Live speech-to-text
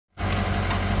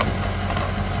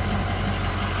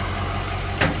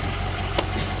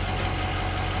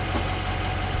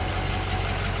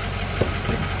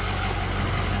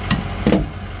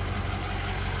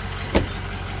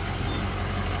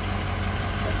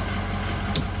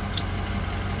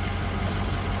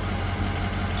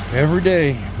Every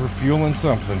day we're fueling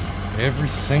something. Every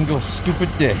single stupid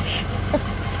day.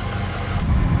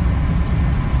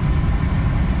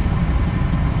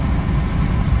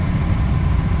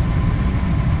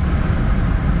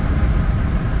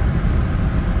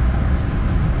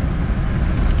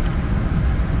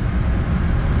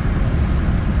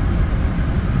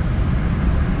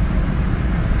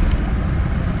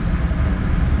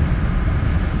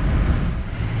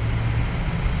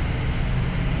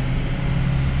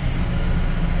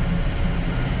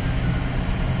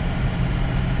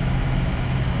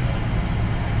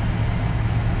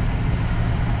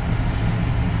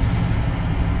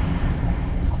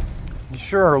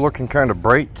 Sure are looking kind of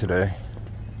bright today.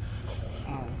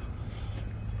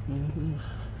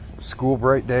 School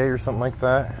bright day or something like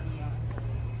that.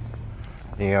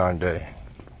 Neon day.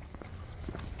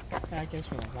 That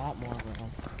gives me a lot more room.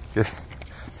 Yeah.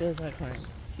 Feels like my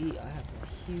feet, I have a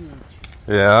huge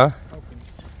open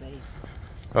space.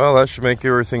 Well, that should make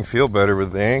everything feel better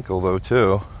with the ankle though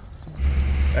too.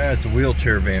 It's a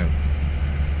wheelchair van.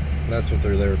 That's what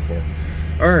they're there for.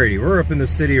 Alrighty, we're up in the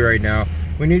city right now.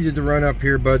 We needed to run up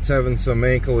here. Bud's having some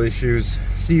ankle issues.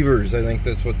 Severs, I think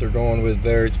that's what they're going with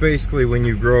there. It's basically when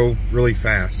you grow really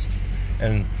fast.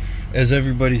 And as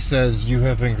everybody says, you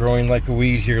have been growing like a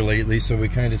weed here lately, so we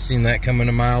kind of seen that coming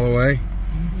a mile away.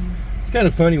 It's kind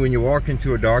of funny when you walk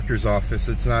into a doctor's office,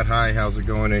 it's not, hi, how's it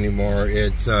going anymore.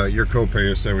 It's your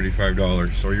copay is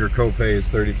 $75 or your copay is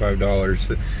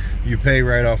 $35. You pay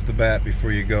right off the bat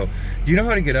before you go. Do you know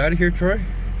how to get out of here, Troy?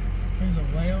 There's a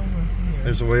way over here.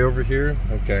 There's a way over here?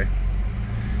 Okay.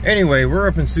 Anyway, we're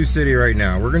up in Sioux City right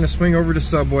now. We're going to swing over to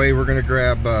Subway. We're going to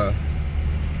grab,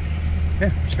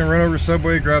 just going to run over to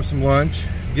Subway, grab some lunch,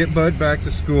 get Bud back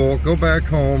to school, go back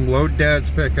home, load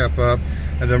Dad's pickup up,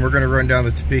 and then we're going to run down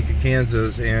to Topeka,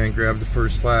 Kansas and grab the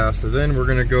first class. And then we're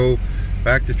going to go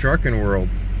back to Trucking World.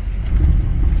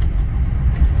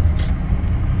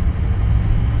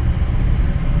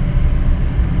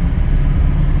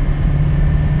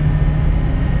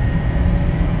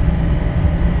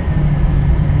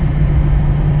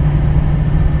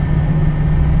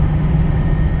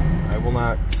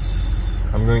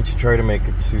 I'm going to try to make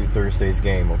it to Thursday's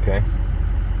game, okay?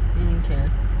 Okay.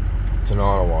 It's in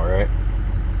Ottawa, right?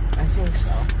 I think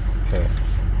so. Okay.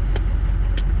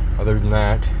 Other than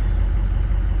that,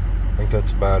 I think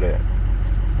that's about it.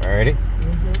 Alrighty?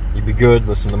 You be good,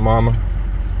 listen to Mama.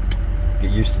 Get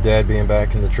used to Dad being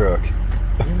back in the truck.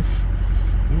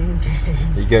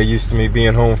 You got used to me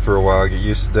being home for a while. Get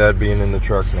used to Dad being in the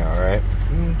truck now, alright?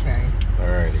 Okay.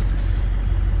 Alrighty.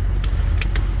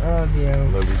 Love you.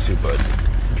 Love you too, bud.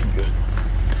 Be good.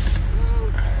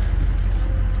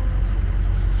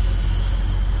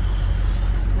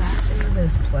 Look at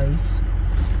this place.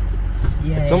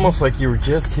 Yay. It's almost like you were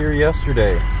just here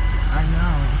yesterday. I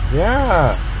know.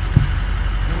 Yeah.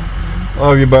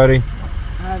 Love you, buddy.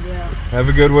 Love you. Have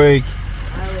a good week.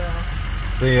 I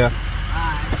will. See ya.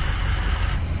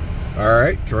 Bye.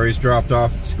 Alright, Troy's dropped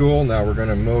off at school. Now we're going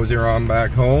to mosey on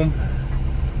back home.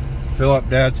 Fill up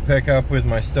Dad's pickup with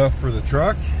my stuff for the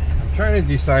truck. I'm trying to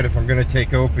decide if I'm going to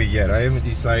take Opie yet. I haven't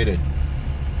decided.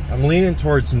 I'm leaning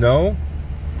towards no.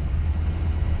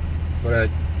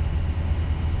 But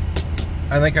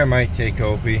I think I might take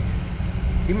Opie.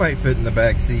 He might fit in the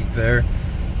back seat there.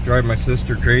 Drive my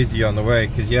sister crazy on the way.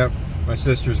 Because, yep, my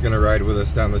sister's going to ride with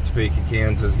us down to Topeka,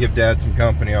 Kansas. Give Dad some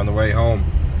company on the way home.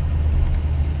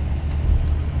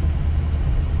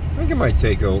 I think I might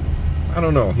take Opie. I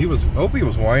don't know. Opie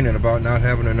was whining about not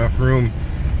having enough room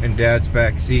in Dad's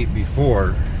back seat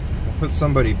before. I'll put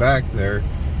somebody back there.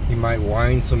 He might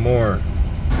whine some more.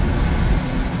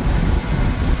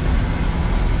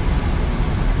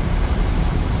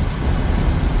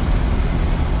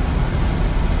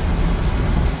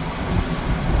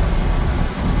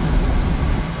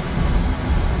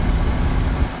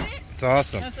 It's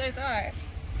awesome. That's what I thought.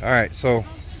 All right, so,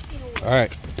 all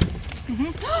right.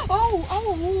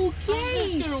 Oh, okay.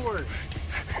 How's this gonna work?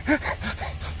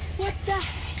 What the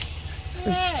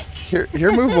heck?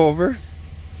 Here, move over.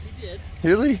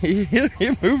 He did.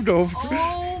 He moved over.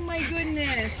 Oh my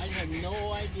goodness. I have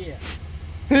no idea.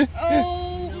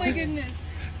 Oh my goodness.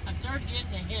 I started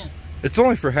getting a hint. It's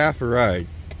only for half a ride.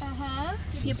 Uh-huh.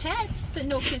 Give you pets, but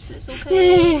no kisses,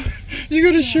 okay?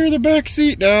 You're gonna share the back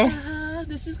seat now. Uh-huh.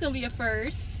 This is gonna be a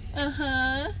first.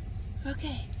 Uh-huh.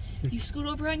 Okay. You scoot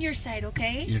over on your side,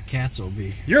 okay? Your cat's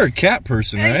Opie. You're a cat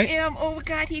person, right? I am. Oh my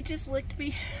God, he just licked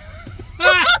me.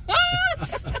 I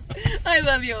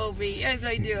love you, Opie. Yes,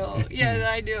 I do. Yes,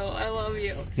 I do. I love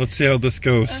you. Let's see how this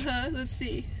goes. Let's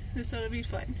see. This ought to be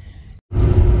fun.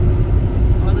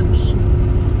 All the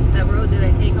beans. That road that I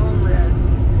take home,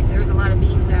 there was a lot of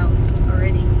beans out.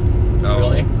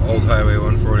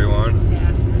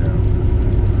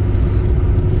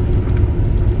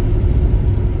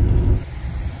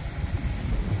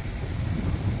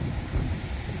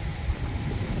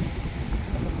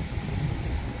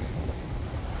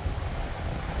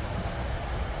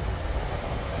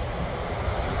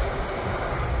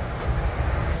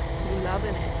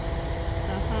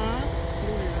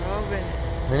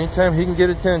 Anytime he can get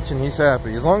attention, he's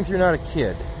happy. As long as you're not a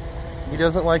kid. He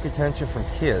doesn't like attention from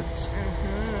kids.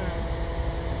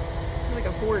 Like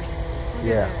a horse. Look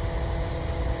Yeah. at that.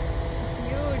 It's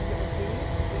huge,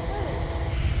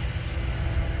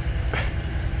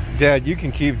 Opie. Dad, you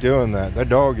can keep doing that. That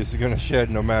dog is going to shed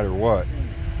no matter what.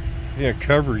 He's going to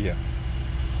cover you.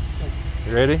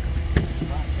 You ready?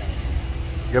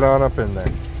 Get on up in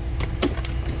there.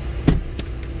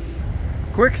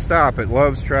 Quick stop at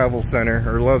Love's Travel Center,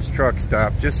 or Love's Truck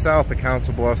Stop, just south of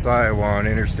Council Bluffs, Iowa on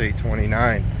Interstate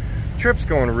 29. Trip's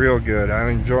going real good. I'm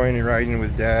enjoying riding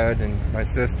with Dad and my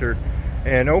sister.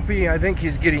 And Opie, I think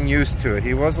he's getting used to it.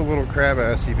 He was a little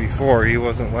crab-assy before. He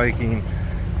wasn't liking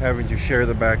having to share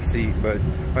the back seat, but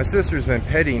my sister's been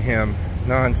petting him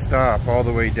non-stop all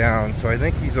the way down, so I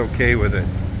think he's okay with it.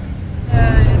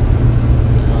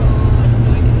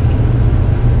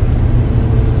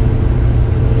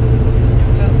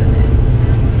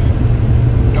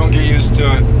 Don't get used to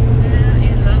it. Yeah,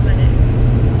 he's loving it.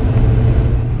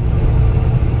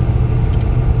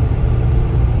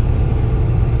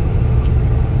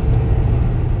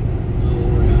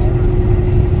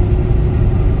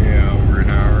 Yeah, over an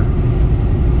hour.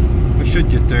 We should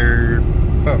get there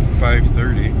about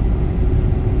 5:30.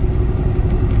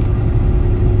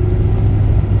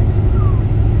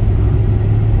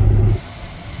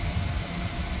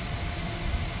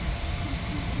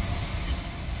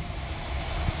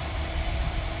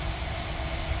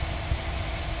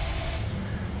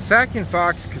 Sac and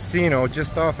Fox Casino,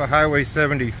 just off of Highway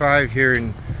 75 here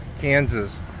in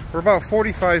Kansas. We're about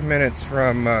 45 minutes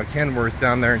from Kenworth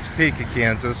down there in Topeka,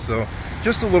 Kansas, so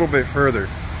just a little bit further.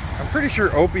 I'm pretty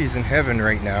sure Opie's in heaven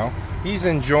right now. He's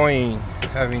enjoying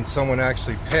having someone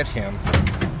actually pet him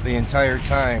the entire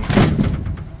time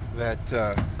that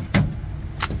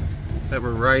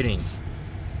we're riding.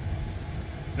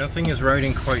 Nothing is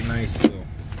riding quite nice though.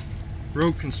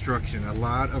 Road construction, a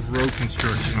lot of road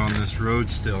construction on this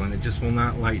road still, and it just will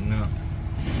not lighten up.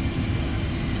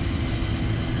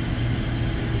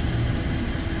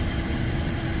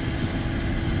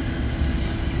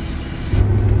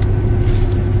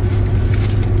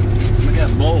 We got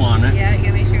a bowl on it. Yeah, you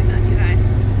gotta make sure it's not too high.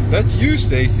 That's you,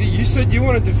 Stacy. You said you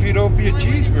wanted to feed Opie a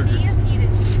cheeseburger. See him eat a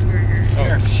cheeseburger.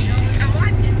 Oh, jeez. I'm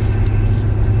watching.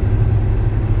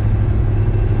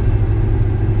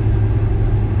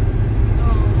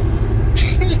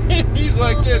 He's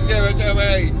like, just give it to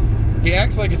me. He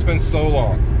acts like it's been so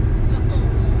long.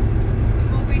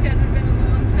 Opie hasn't been a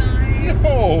long time.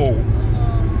 No.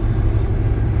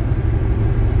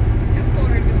 That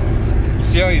poor dog. You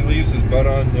see how he leaves his butt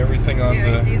on everything on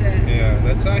Yeah, the... I see that. Yeah,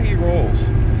 that's how he rolls.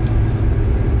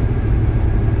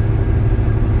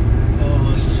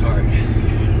 Oh, this is hard. He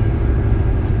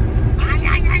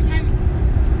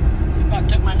about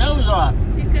took my nose off.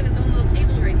 He's got his own little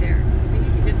table right there. See, you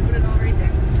can just put it all right there.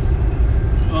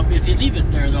 Well, if you leave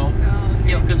it there, though, Oh, okay.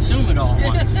 he'll consume it all at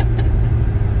once. Can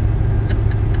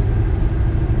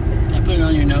I put it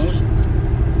on your nose?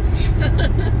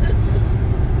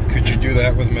 Could you do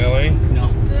that with Millie? No.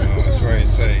 No, that's where I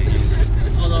say he's...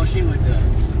 Although she would,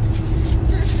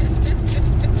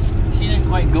 she didn't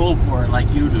quite go for it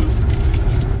like you do.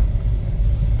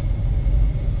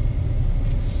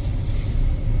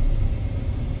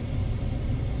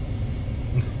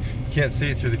 You can't see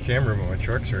it through the camera, but my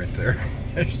truck's right there.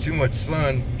 There's too much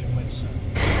sun. Too much sun.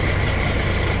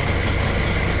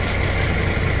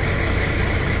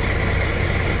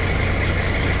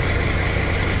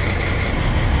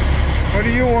 What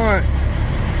do you want?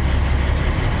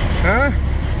 Huh?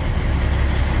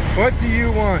 What do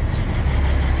you want?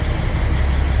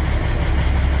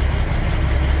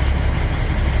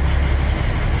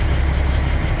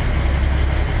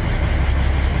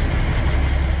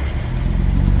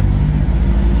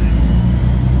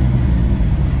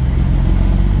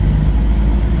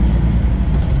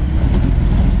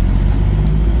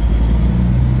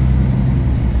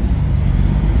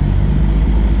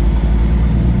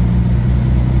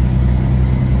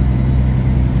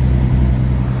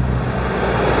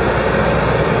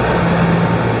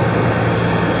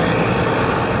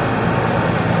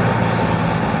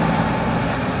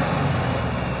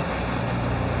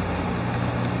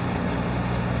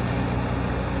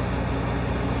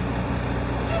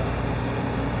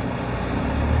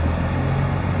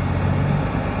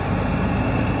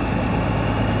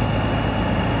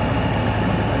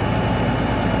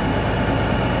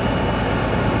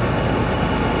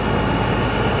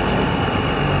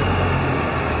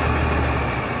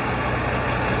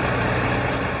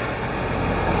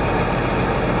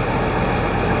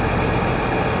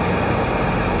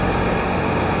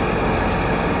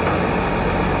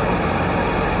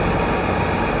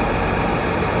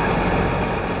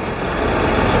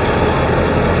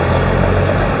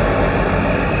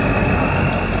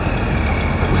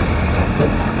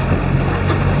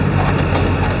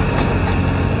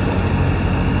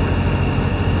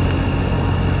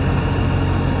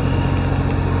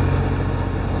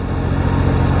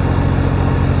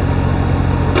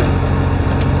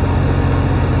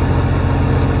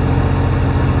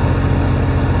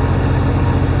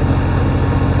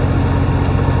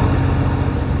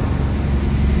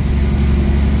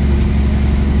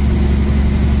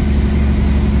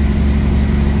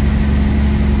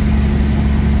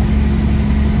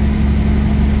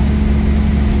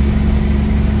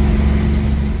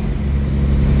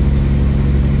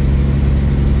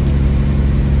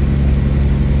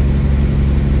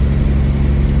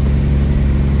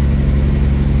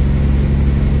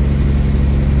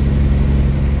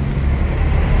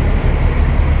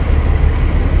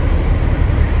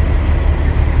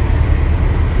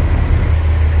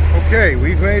 Okay,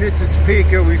 we've made it to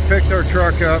Topeka. We've picked our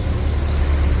truck up.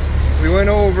 We went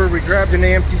over, we grabbed an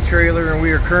empty trailer, and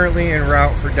we are currently en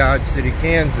route for Dodge City,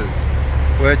 Kansas,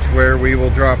 where we will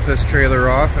drop this trailer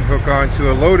off and hook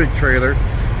onto a loaded trailer,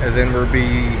 and then we'll be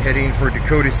heading for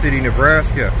Dakota City,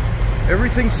 Nebraska.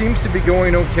 Everything seems to be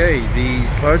going okay. The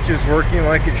clutch is working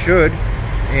like it should,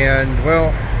 and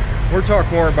well, we'll talk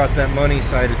more about that money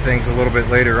side of things a little bit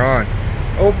later on.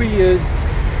 Opie is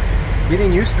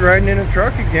getting used to riding in a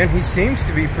truck again. He seems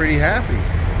to be pretty happy.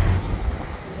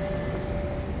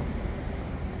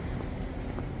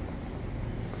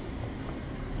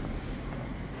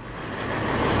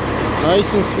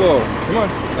 Nice and slow. Come on.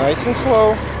 Nice and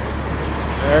slow.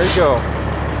 There you go.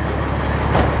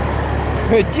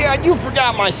 Hey, Dad, you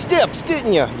forgot my steps,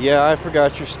 didn't you? Yeah, I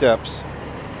forgot your steps.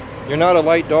 You're not a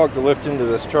light dog to lift into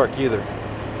this truck either.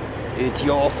 It's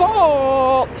your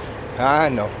fault. I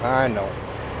know, I know.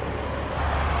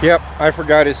 Yep, I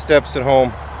forgot his steps at home.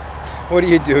 What do?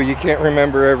 You can't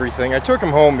remember everything. I took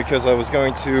him home because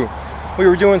we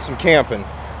were doing some camping,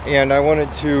 and I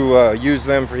wanted to use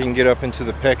them for he can get up into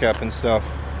the pickup and stuff.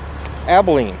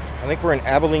 Abilene. I think we're in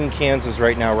Abilene, Kansas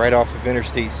right now, right off of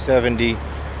Interstate 70.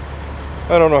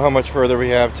 I don't know how much further we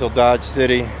have till Dodge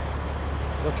City.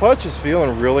 The clutch is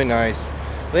feeling really nice.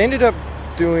 They ended up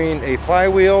doing a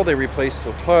flywheel. They replaced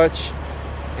the clutch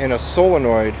and a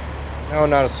solenoid. No,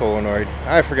 not a solenoid.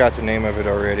 I forgot the name of it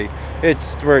already.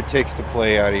 It's where it takes the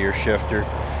play out of your shifter.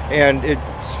 And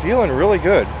it's feeling really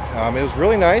good. It was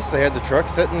really nice. They had the truck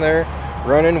sitting there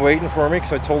running, waiting for me,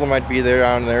 because I told them I'd be there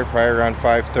down there probably around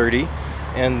 5:30.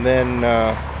 And then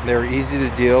they were easy to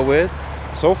deal with.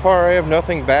 So far, I have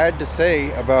nothing bad to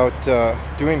say about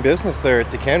doing business there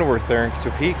at the Kenworth there in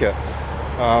Topeka.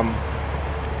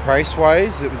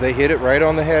 Price-wise, they hit it right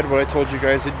on the head, what I told you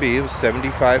guys it'd be. It was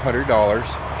 $7,500.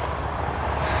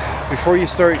 Before you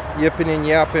start yipping and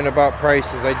yapping about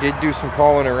prices, I did do some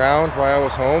calling around while I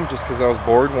was home, just because I was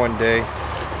bored one day.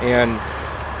 And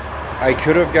I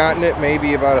could have gotten it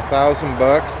maybe about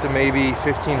 $1,000 to maybe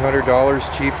 $1,500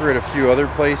 cheaper at a few other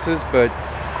places, but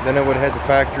then I would have had to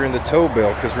factor in the tow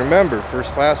bill, because remember,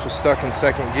 First Class was stuck in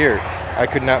second gear. I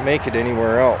could not make it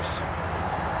anywhere else.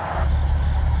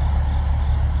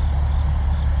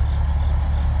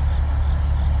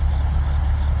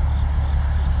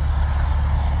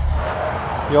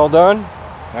 You all done?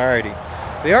 Alrighty.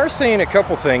 They are saying a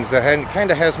couple things that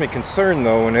kind of has me concerned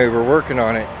though when they were working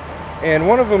on it. And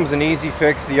one of them's an easy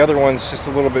fix, the other one's just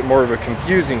a little bit more of a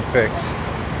confusing fix.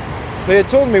 They had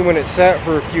told me when it sat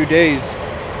for a few days,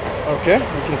 okay,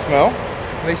 you can smell.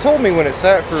 They told me when it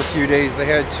sat for a few days they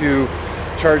had to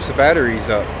charge the batteries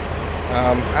up.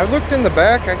 I looked in the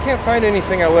back, I can't find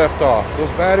anything I left off.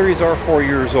 Those batteries are 4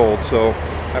 years old, so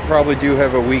I probably do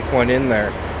have a weak one in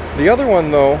there. The other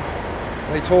one though,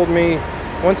 they told me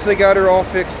once they got her all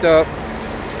fixed up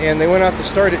and they went out to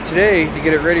start it today to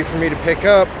get it ready for me to pick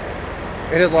up,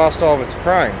 it had lost all of its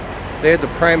prime. They had to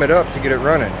prime it up to get it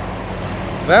running.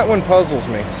 That one puzzles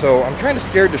me, so I'm kind of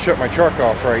scared to shut my truck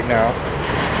off right now.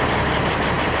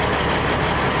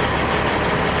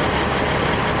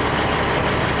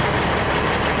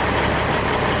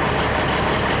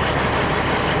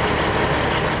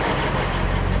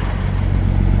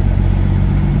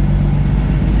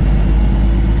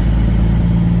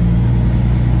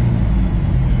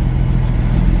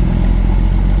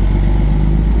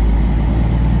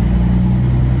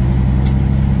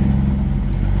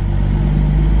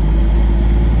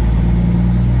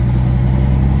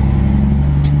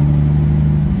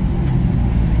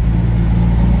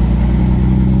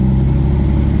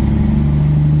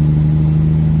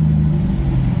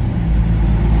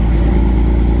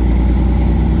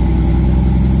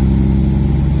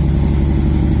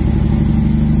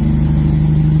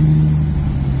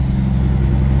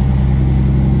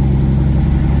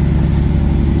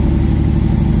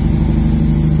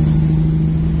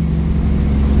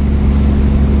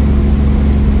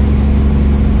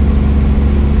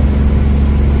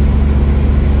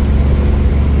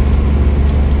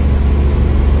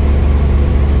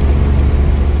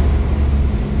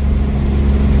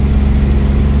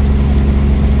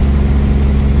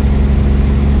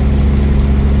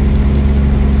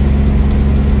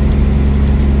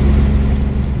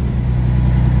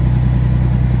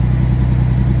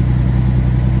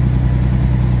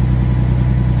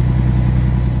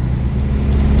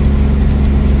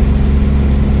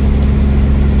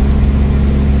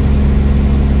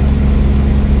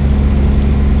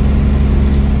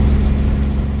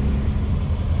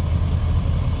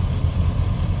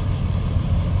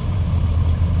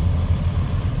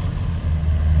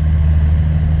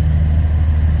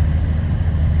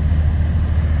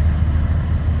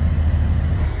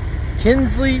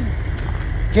 Kinsley,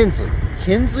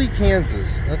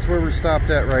 Kansas. That's where we're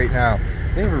stopped at right now.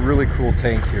 They have a really cool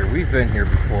tank here. We've been here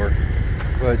before,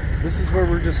 but this is where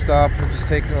we're just stopped. We're just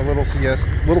taking a little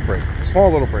break,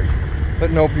 small little break.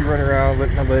 Letting Opie run around,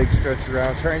 letting my legs stretch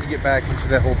around, trying to get back into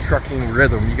that whole trucking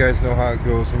rhythm. You guys know how it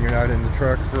goes when you're not in the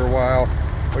truck for a while,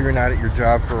 or you're not at your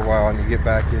job for a while, and you get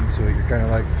back into it. You're kind of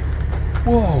like,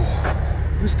 whoa,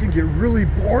 this can get really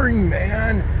boring,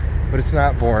 man. But it's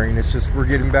not boring. It's just we're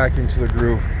getting back into the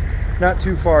groove. Not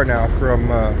too far now from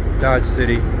Dodge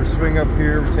City. We're swing up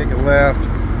here, we're taking left,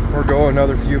 we're going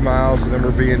another few miles, and then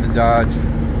we'll be into Dodge.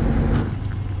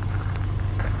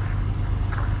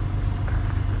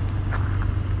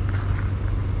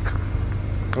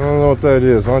 I don't know what that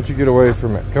is. Why don't you get away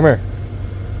from it? Come here.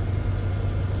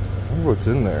 I wonder what's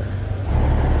in there.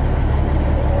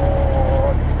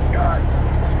 Oh, God.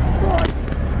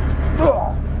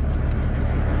 Oh.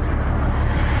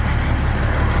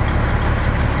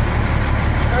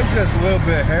 That's just a little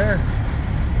bit of hair.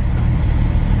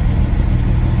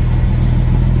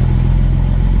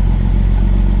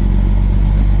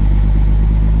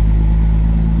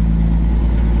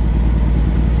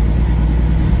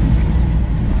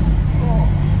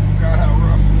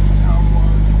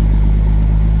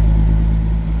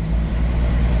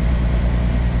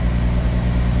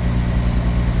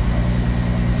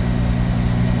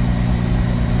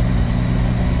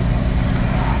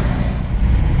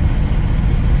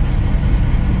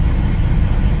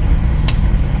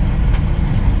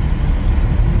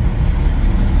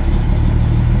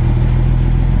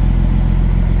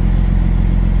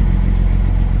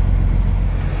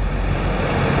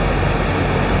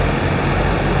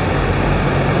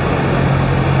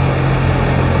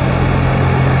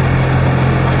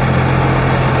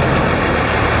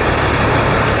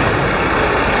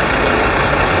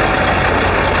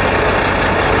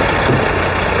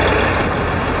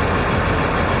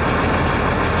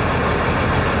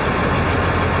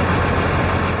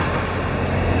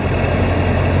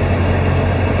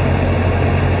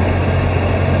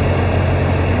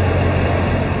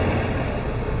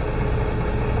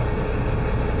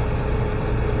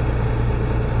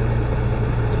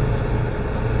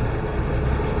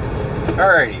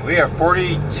 Alrighty, we have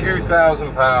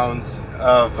 42,000 pounds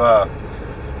of,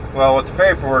 well, what the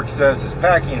paperwork says is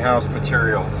packing house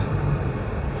materials.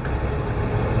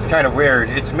 It's kind of weird.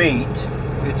 It's meat.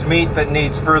 It's meat that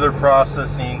needs further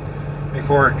processing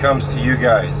before it comes to you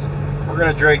guys. We're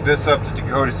going to drag this up to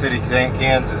Dakota City,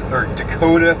 Kansas, or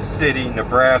Dakota City,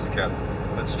 Nebraska.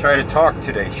 Let's try to talk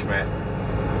today, Schmidt.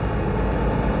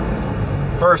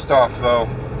 First off, though,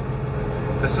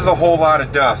 this is a whole lot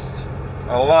of dust.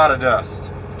 A lot of dust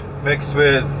mixed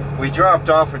with, we dropped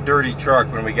off a dirty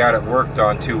truck when we got it worked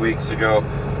on 2 weeks ago.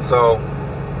 So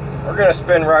we're gonna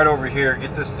spin right over here,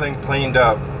 get this thing cleaned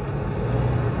up.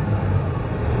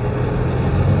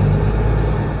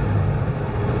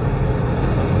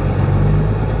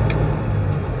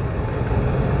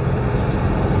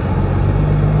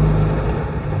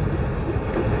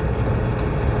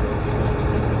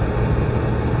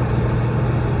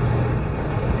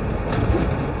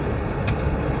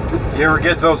 You ever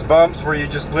get those bumps where you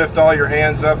just lift all your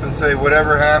hands up and say,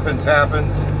 whatever happens,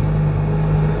 happens?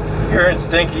 Here in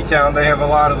Stinky Town, they have a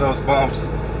lot of those bumps.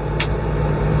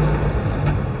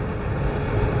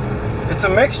 It's a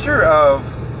mixture of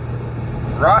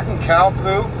rotten cow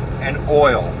poop and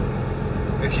oil.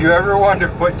 If you ever wonder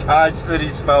what Dodge City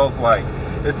smells like,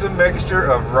 it's a mixture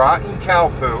of rotten cow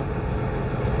poop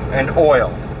and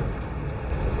oil.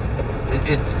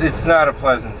 It's not a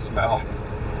pleasant smell.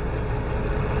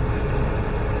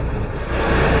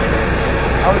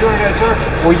 How are we doing today, sir?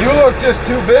 Well, you look just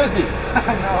too busy.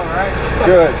 I know, right?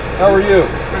 Good. How are you?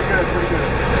 Pretty good, pretty good.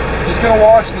 Just gonna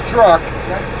wash the truck.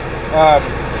 Okay.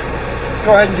 Let's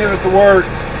go ahead and give it the works.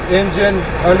 Engine,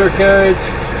 undercarriage,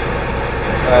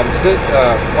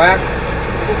 wax.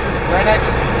 Citrus, Rain-X?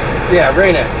 Yeah,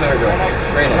 Rain-X. There we go.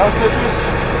 Rain-X. No citrus?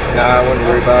 Nah, I wouldn't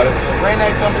worry about it. So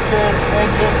Rain-X, undercarriage,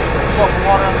 engine, soap and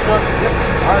water on the truck? Yep.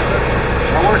 All right, sir.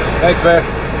 That works. Thanks, man.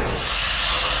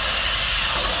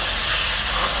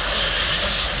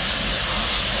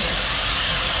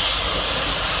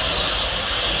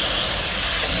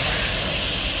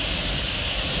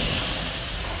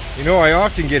 You know, I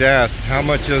often get asked, how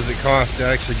much does it cost to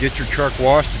actually get your truck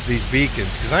washed at these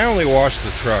beacons? Because I only wash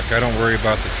the truck. I don't worry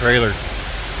about the trailer.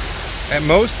 At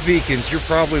most beacons, you're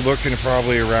probably looking at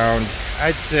around,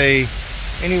 I'd say,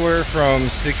 anywhere from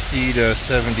 60 to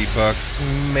 70 bucks,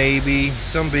 maybe.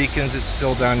 Some beacons, it's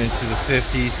still down into the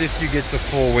 50s. If you get the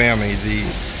full whammy,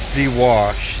 the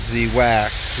wash, the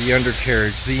wax, the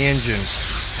undercarriage, the engine,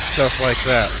 stuff like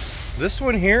that. This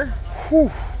one here, Whew.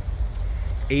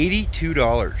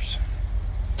 $82.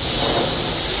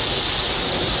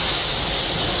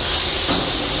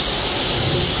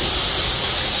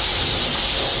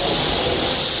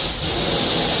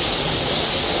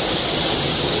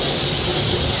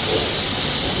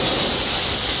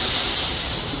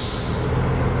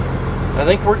 I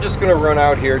think we're just going to run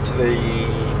out here to the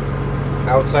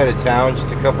outside of town,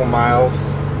 just a couple miles,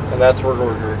 and that's where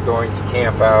we're going to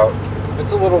camp out.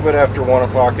 It's a little bit after 1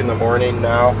 o'clock in the morning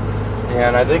now,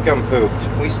 and I think I'm pooped.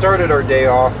 We started our day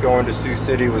off going to Sioux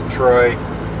City with Troy,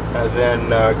 and then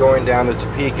going down to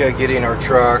Topeka, getting our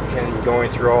truck, and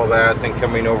going through all that, then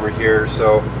coming over here.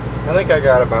 So I think I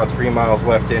got about 3 miles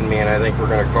left in me, and I think we're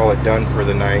going to call it done for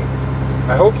the night.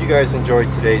 I hope you guys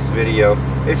enjoyed today's video.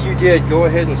 If you did, go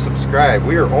ahead and subscribe.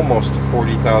 We are almost to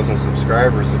 40,000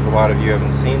 subscribers if a lot of you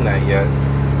haven't seen that yet.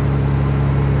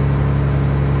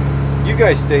 You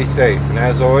guys stay safe, and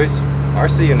as always, I'll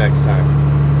see you next time.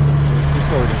 It's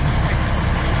recording.